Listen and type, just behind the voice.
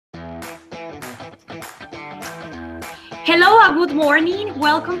Hello, good morning.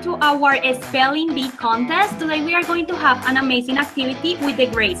 Welcome to our Spelling Bee contest. Today we are going to have an amazing activity with the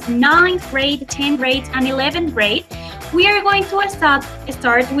grades 9th grade, 10th grade, and 11th grade. We are going to start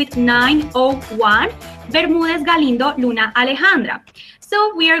with 901, Bermúdez Galindo Luna Alejandra.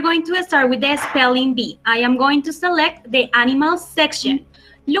 So we are going to start with the Spelling Bee. I am going to select the animals section.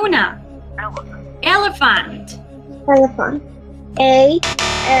 Luna. Elephant. Elephant. A-L-P-H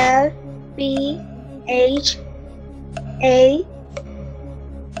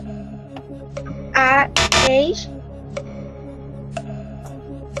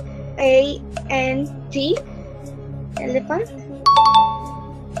A-R-H-A-N-T. Elephant.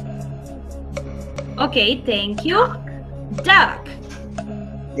 Okay, thank you. Duck.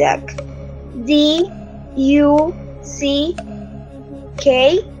 Duck. D-U-C-K.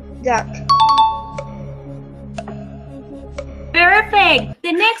 Duck. Perfect.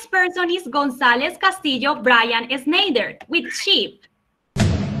 The next person is González Castillo Brian Snyder with sheep.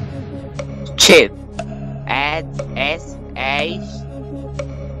 Sheep. S-H-E-E-P.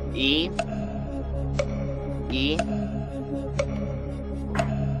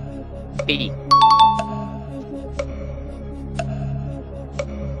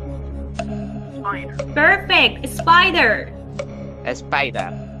 Perfect. Spider. Spider.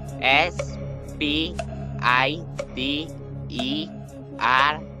 S-P-I-D-E-R.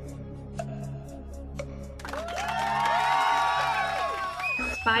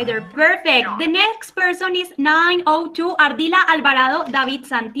 Spider. Perfect. The next person is 902 Ardila Alvarado David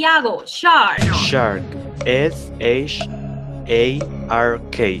Santiago. Shark. Shark. S-H-A-R-K.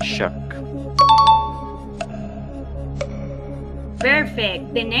 Shark.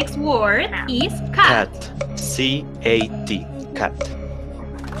 Perfect. The next word is cat. Cat. C-A-T. Cat.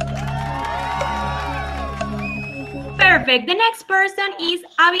 Perfect. The next person is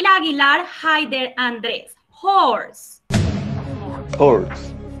Avila Aguilar Haider Andres. Horse.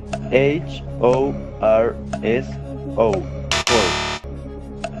 Horse. H-O-R-S-O. Horse.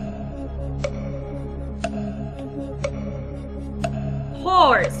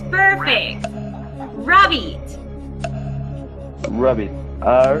 Horse. Perfect. Rabbit. Rabbit.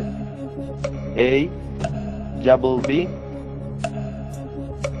 R-A-B-B-I.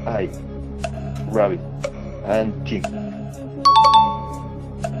 Rabbit. And T.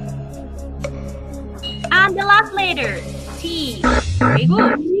 And the last letter, T. Very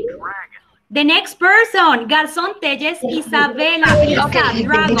good. The next person, Garzón Telles Isabela Lisa, Okay,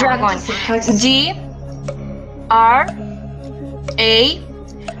 Dragon. dragon.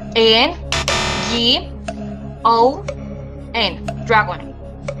 D-R-A-N-G-O-N. Dragon.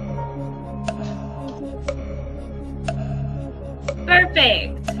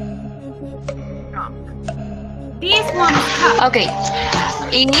 Perfect. This one is cup. Okay,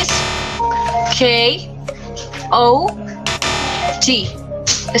 is K-O-T.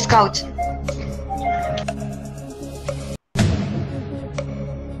 Scout.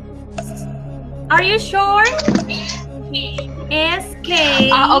 Are you sure?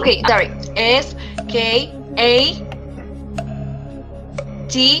 S-K. Okay, sorry. S-K-A-T-A.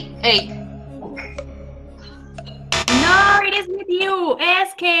 No, it is with you.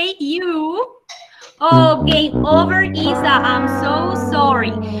 S-K-U. Oh, game over, Isa. I'm so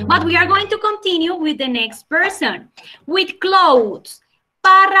sorry. But we are going to continue with the next person. With clothes.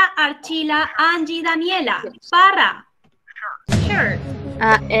 Parra, Archila, Angie, Daniela. Parra. Shirt.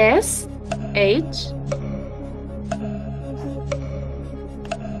 S-H-I-R-T.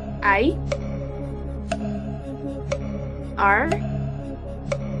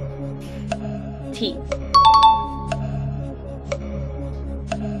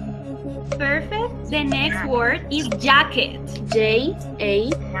 Perfect. The next word is jacket.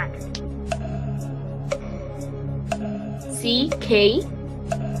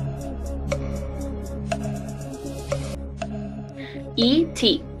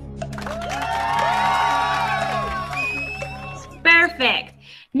 Perfect.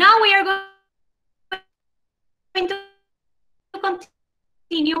 Now we are going to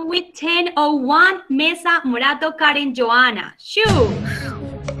continue with 1001 Mesa Morato Karen Joanna. Shoes.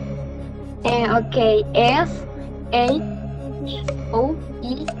 Okay. S-H-O-E-S.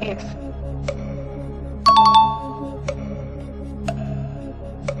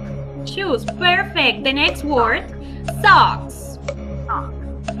 Shoes. Perfect. The next word, socks.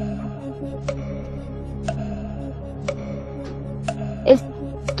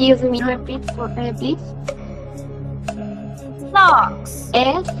 Excuse me, repeat please. Socks.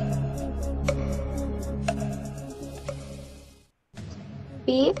 S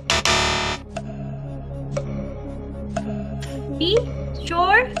P P.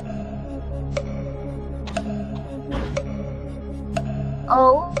 Sure.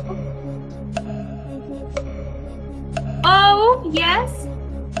 O, Oh, yes.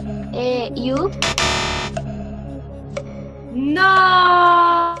 U,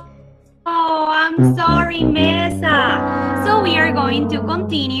 No. Oh, I'm sorry, Mesa. So we are going to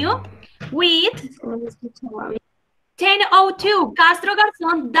continue with 10:02, Castro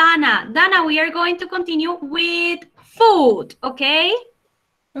Garzón, Dana. Dana, we are going to continue with food, okay?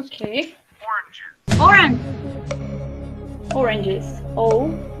 Okay. Orange. Oranges.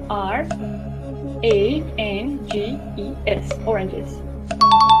 O-R-A-N-G-E-S. Oranges.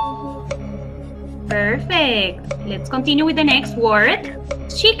 Perfect. Let's continue with the next word.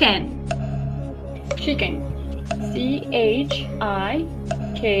 Chicken. Chicken. C-H-I-K-E-N.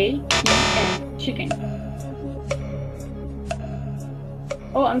 Chicken.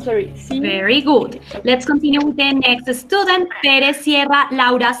 Oh, I'm sorry. Very good. Let's continue with the next student. Pérez Sierra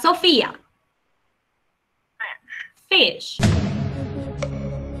Laura Sofía. Fish.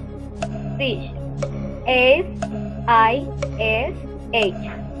 fish. F-I-S-H,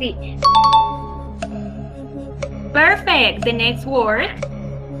 fish. Perfect. The next word.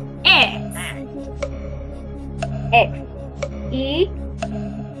 Eggs. X, E,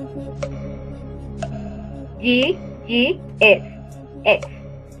 G, G, S, X.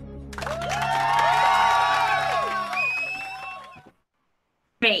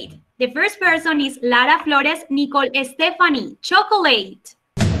 Great. The first person is Lara Flores Nicole Stephanie. Chocolate.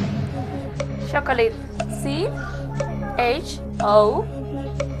 Chocolate.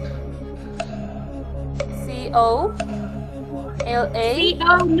 C-H-O-C-O-L-A.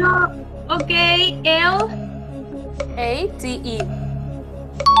 C-O, no. Okay. L. A-T-E.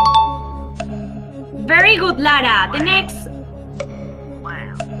 Very good, Lara. The next.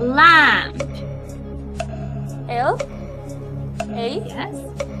 Lamb. L A Yes.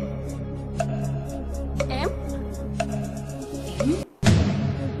 M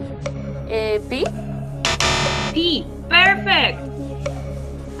P P. Perfect.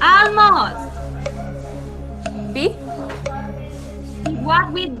 Almost. B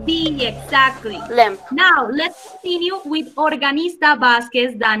What with B exactly? lamp. Now, let's continue with Organista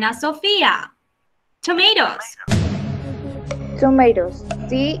Vázquez Dana Sofía. Tomatoes. Tomatoes.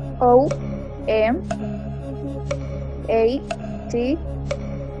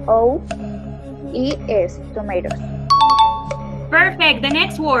 T-O-M-A-T-O-E-S. Tomatoes. Perfect. The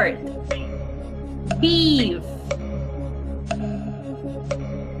next word. Beef.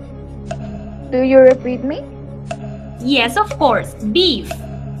 Do you repeat me? Yes, of course. Beef.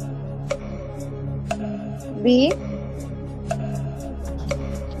 B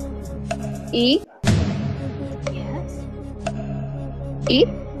E Yes. E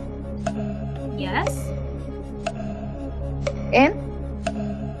Yes. N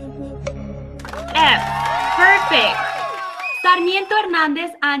F. Perfect. Sarmiento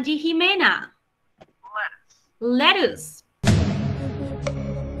Hernández Angie Jimena. Lettuce.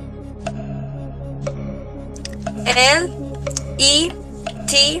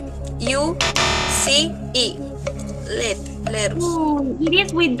 L-E-T-U-C-E. Lettuce. Ooh, it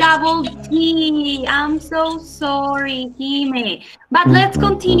is with double T. I'm so sorry, Jime. But let's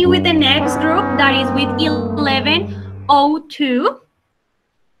continue with the next group that is with 11:02.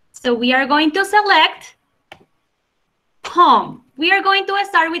 So we are going to select home. We are going to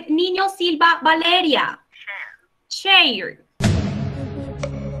start with Niño Silva Valeria. Chair.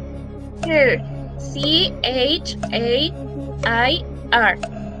 Chair. C-H-A-I-R.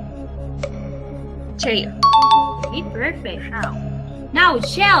 Chair. Okay, perfect. Now,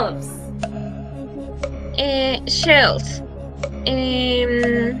 shelves. Shells.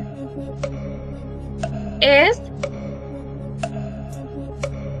 S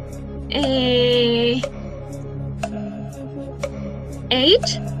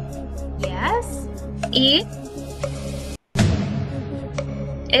H Yes. E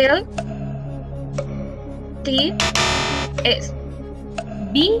L T S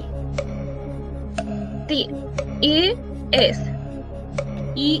B T E S.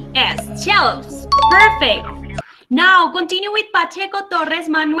 E-S. Shelves. Perfect. Now, continue with Pacheco Torres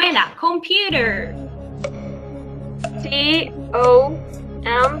Manuela. Computer.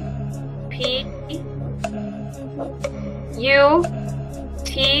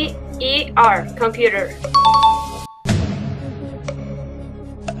 C-O-M-P-U-T-E-R. Computer.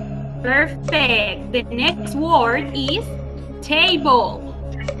 Perfect. The next word is table.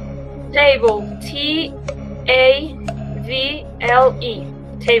 Table. T-A-V-L-E.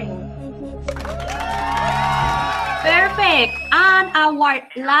 Table. Perfect. And our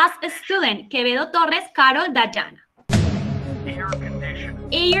last student, Quevedo Torres Carol Dayana.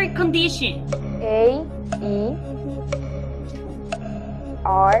 Air condition. A E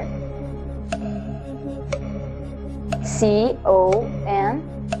R C O N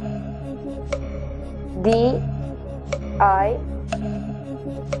D I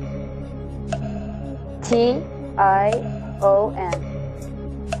T I O N.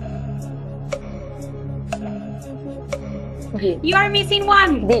 D. You are missing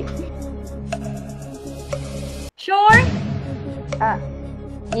one. D. Sure?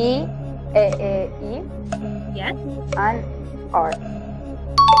 E Yes. and R.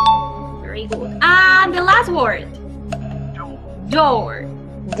 Very good. And the last word. Door.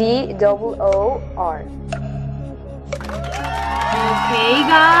 D-O-O-R. Okay,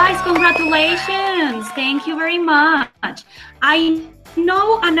 guys, congratulations. Thank you very much. I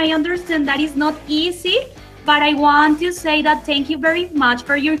know and I understand that is not easy, but I want to say that thank you very much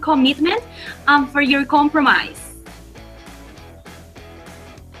for your commitment and for your compromise.